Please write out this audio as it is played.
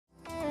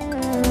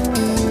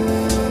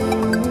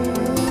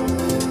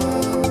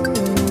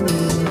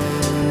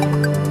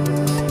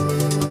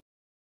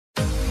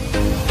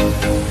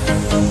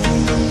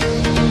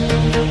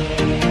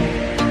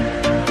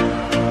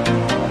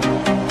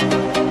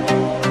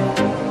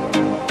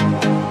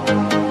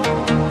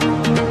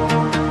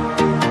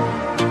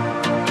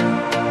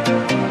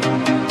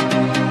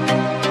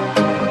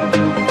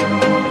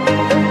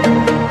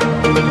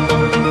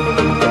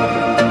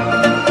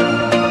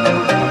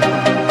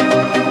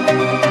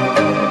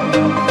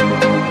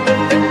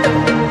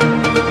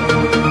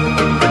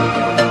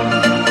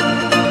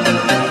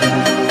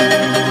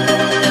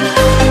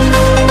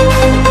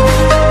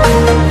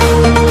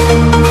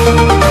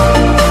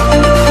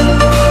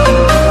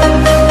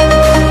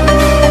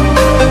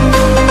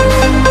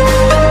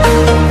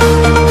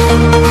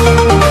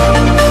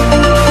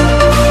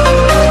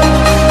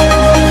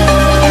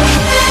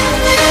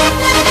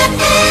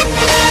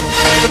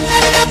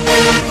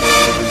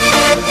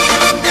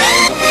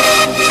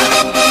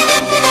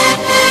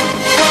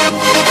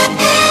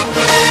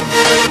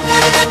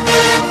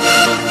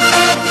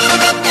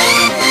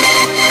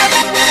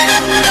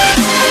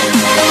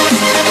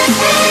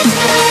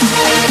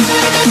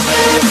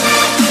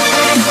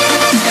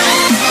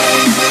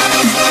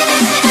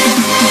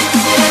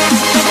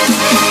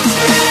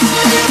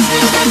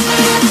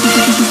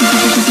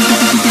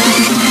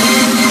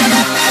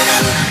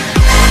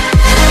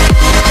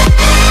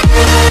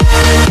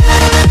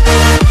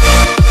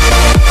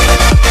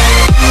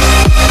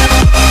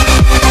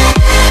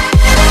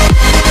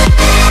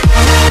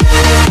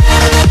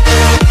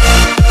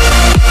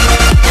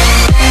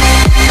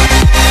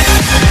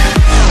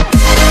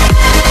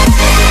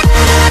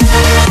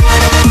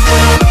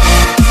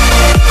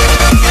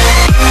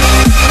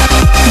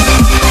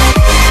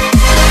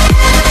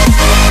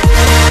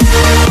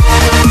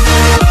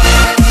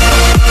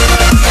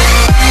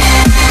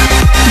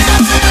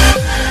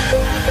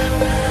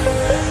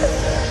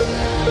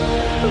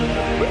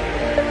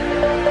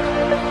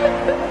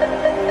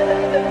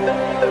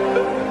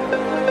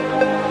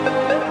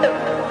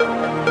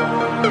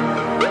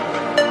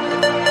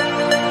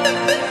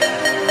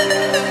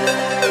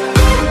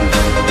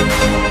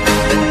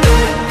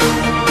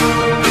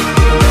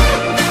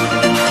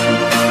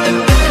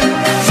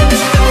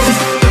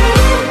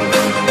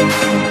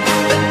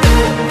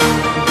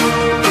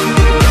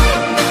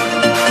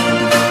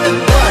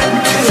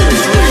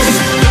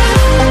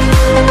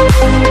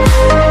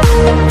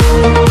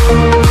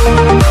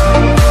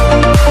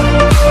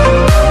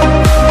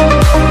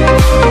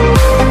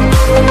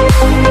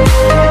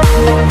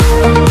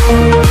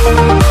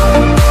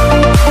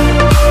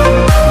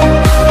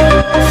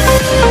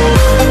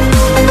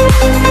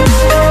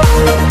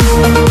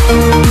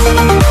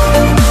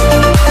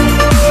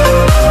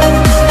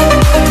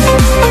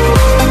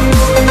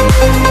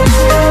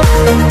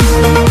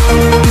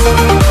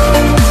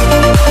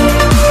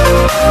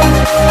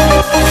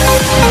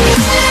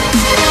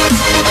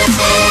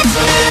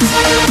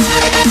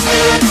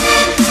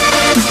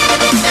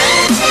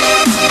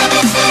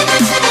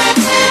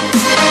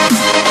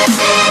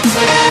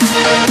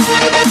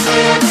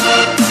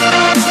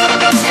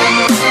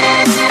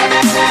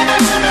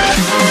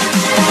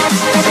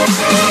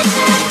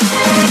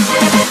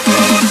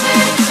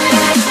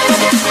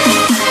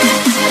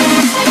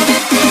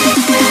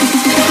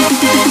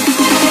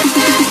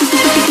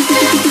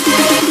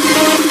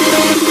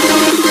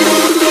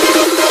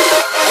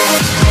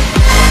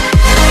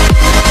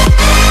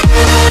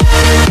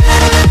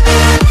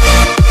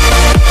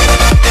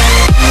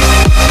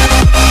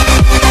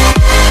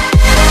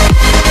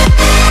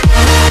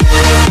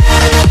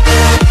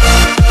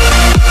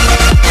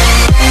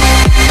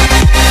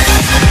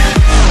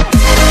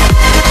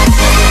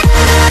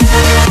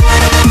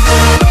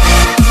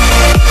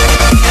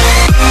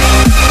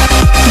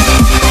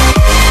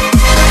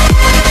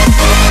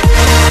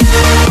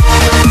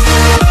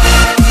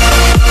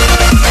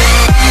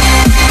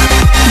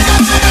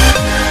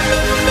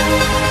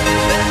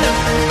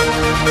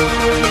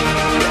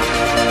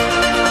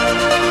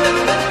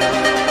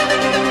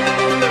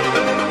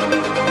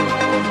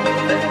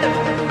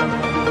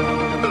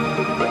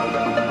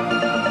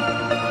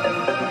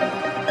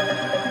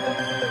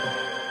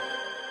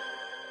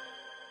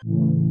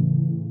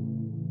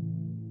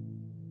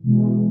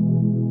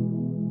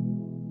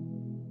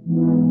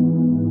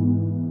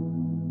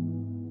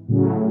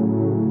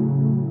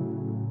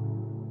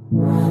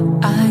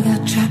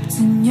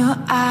in your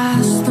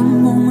eyes the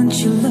moment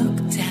you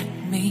looked at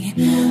me.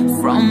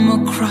 From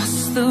across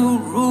the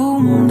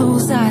room,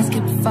 those eyes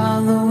kept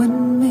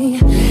following me.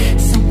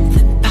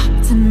 Something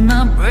popped in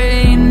my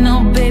brain,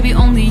 oh baby,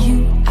 only you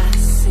I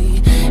see.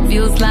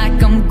 Feels like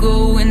I'm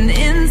going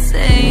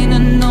insane,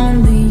 and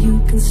only you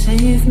can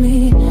save me.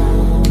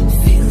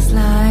 Feels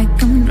like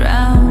I'm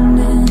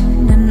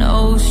drowning in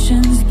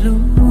ocean's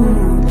blue.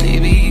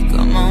 Baby,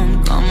 come on,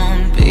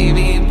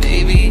 baby,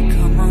 baby,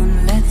 come on,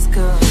 let's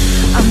go.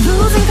 I'm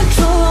losing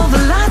control of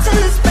the lights in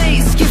this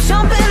space. Keep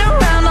jumping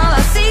around, all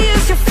I see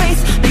is your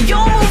face. Now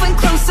you're moving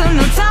closer,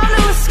 no time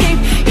to escape.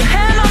 Your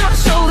hand on my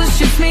shoulder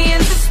shoots me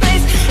into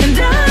space, and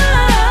I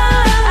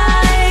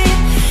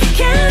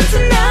can't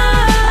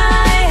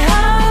deny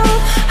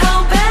how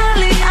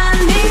badly I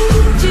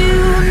need you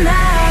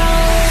now.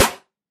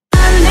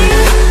 I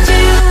need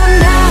you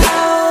now.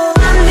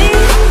 I need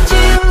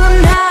you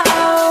now.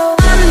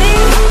 I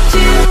need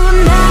you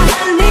now.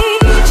 I need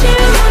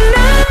you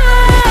now.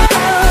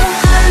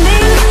 I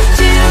need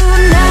you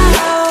now.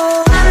 I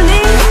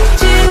need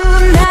you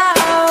now.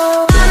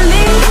 I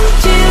need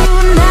you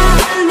now.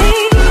 I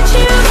need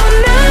you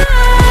now.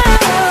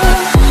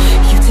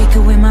 You take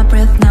away my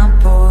breath now,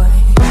 boy.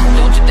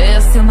 Don't you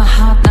dare steal my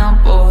heart now,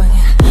 boy.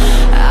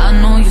 I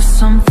know you're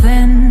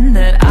something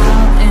that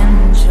I'll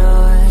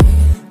enjoy.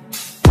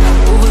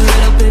 Move a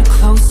little bit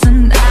closer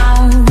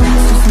now, to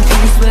some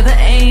place where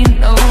there ain't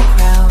no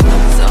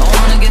crowds. I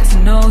wanna get to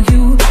know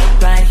you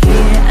right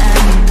here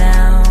and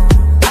now.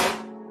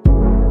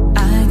 I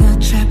got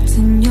trapped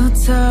in your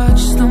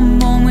touch the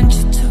moment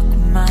you took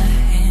my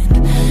hand.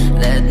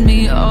 Led me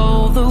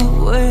all the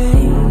way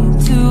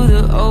to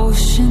the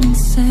ocean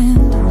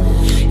sand.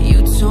 You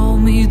told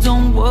me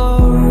don't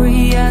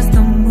worry as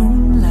the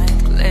moonlight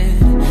glared.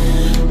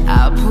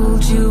 I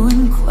pulled you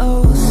in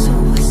close,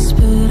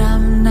 whispered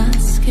I'm not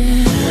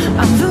scared.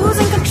 I'm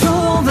losing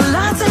control of the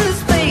lights in this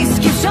space.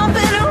 Keep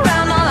jumping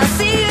around, all I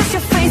see is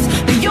your face.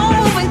 Now you're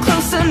moving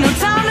closer, no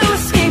time to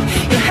escape.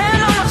 Your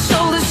hand on my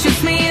shoulder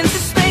shoots me into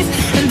space,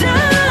 and I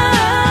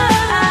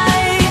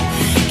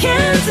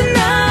can't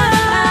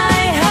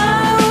deny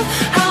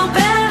how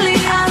badly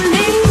I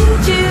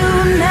need you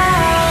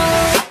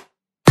now.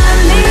 I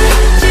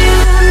need you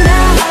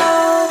now.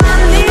 I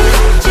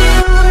need you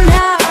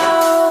now.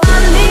 I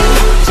need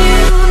you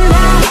now. I need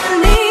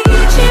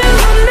you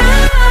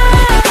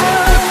now.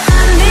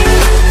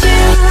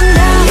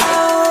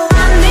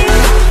 I need you now. I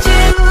need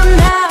you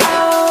now.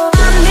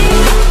 I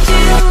need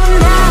you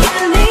now.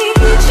 I need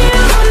you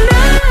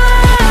now.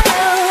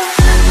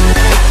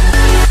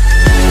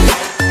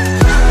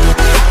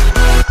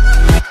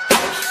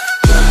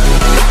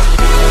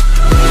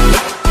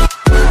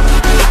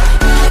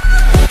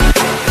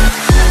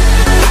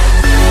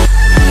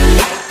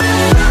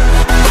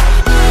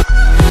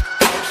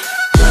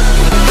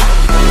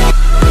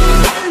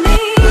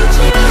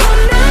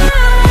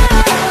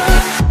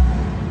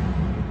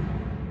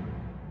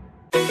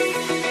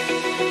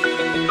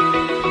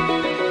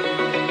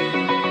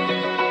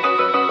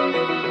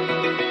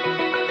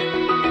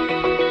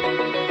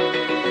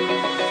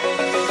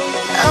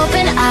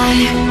 Open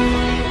eye,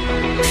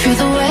 feel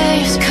the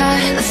waves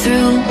cut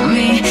through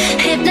me.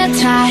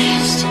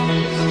 Hypnotized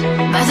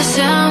by the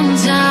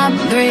sounds I'm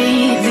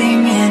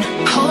breathing in.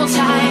 Hold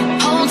tight,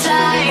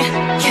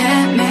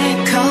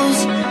 chemicals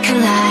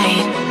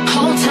collide.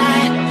 Hold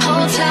tight,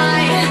 hold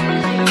tight,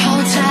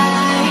 hold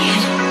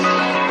tight.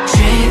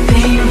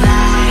 Dripping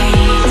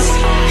lights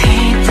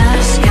paint the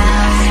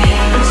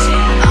skies,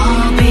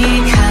 all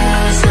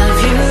because of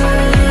you.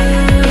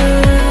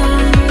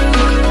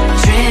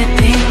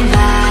 Dripping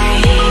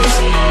lights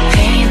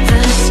paint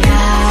the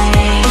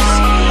skies,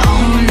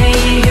 only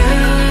you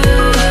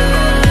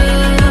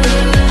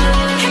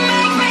can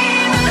make me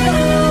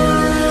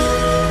move.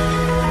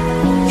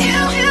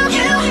 You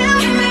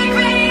can make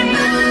me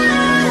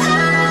move.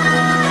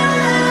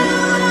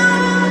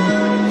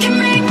 Can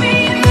make me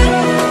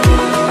move.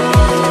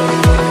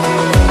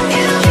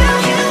 You can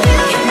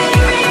make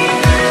me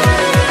move.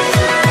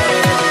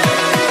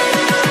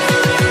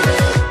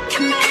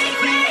 Can make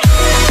me.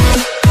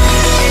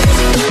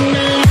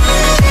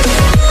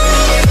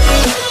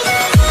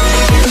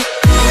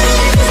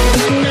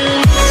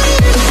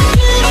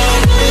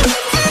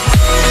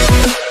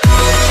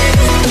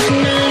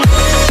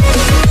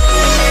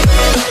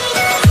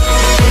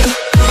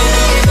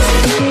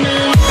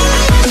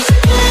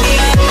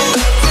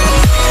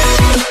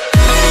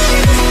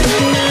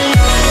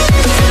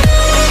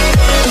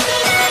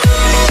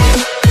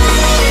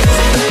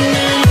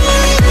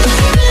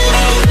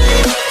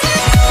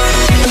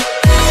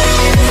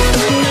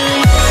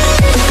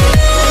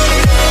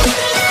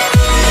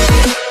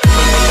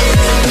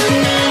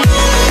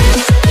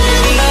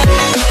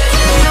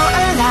 You're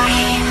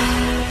alive,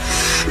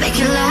 make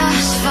it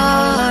last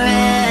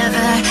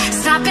forever.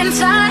 Stop in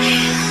time,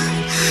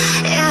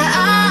 yeah,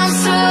 I'm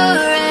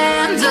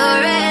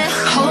surrendering.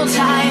 Hold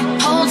tight,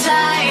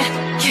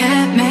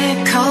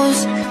 chemicals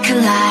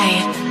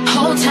collide.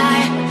 Hold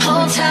tight,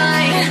 hold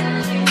tight,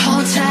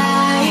 hold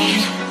tight.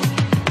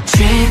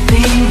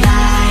 Dripping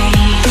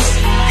lights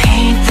paint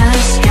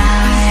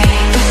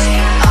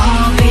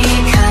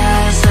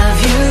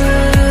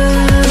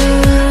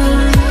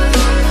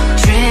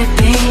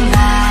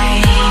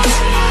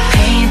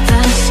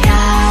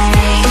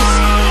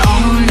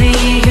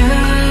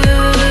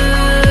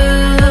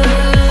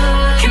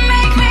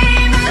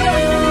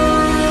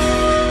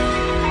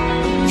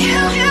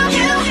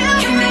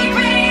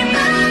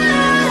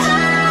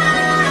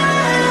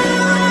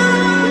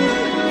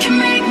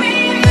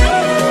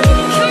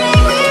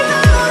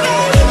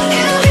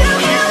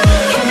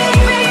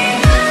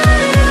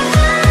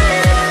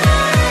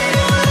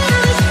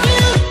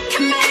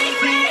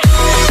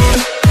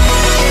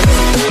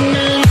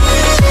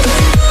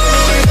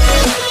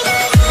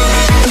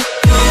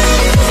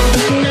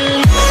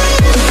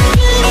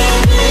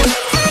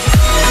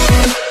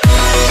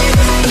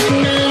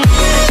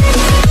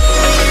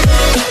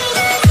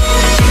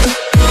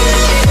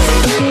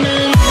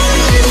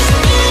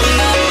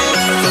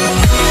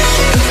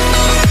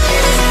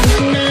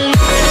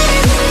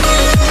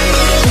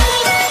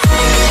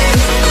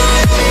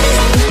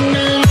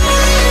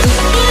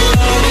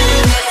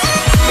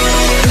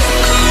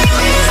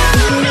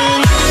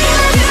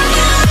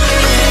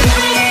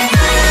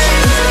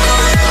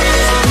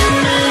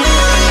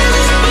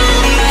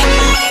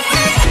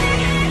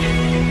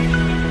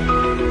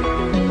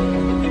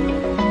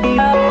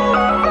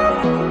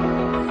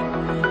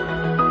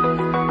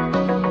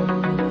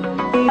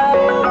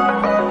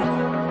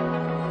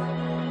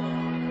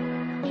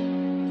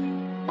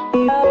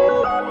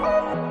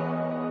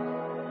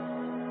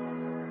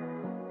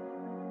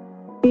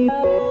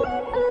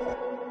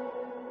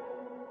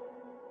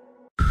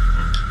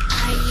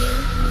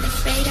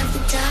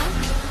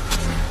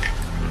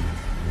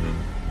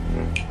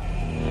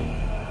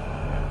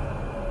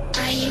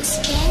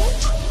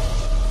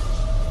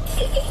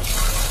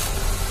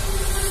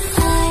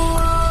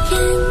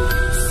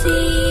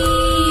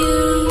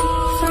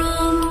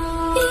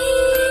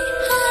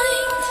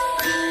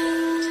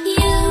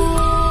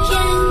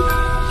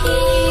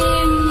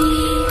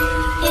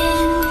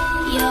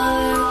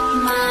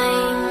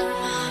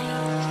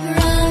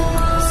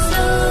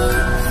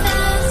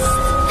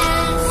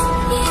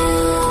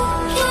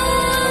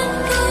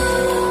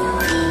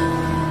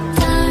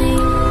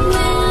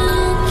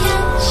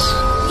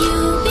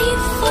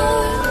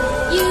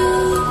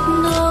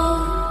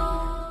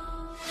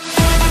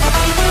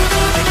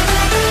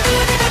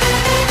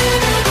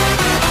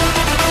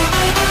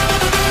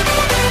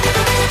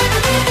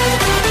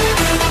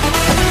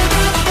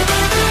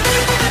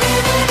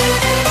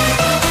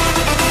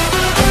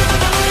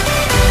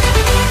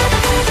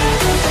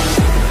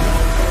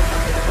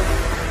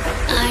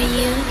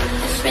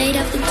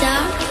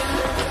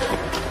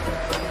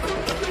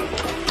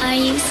Are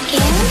you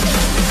scared?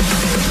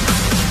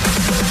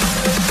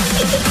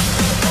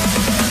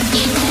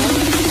 You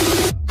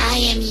know, I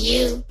am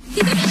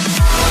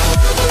you.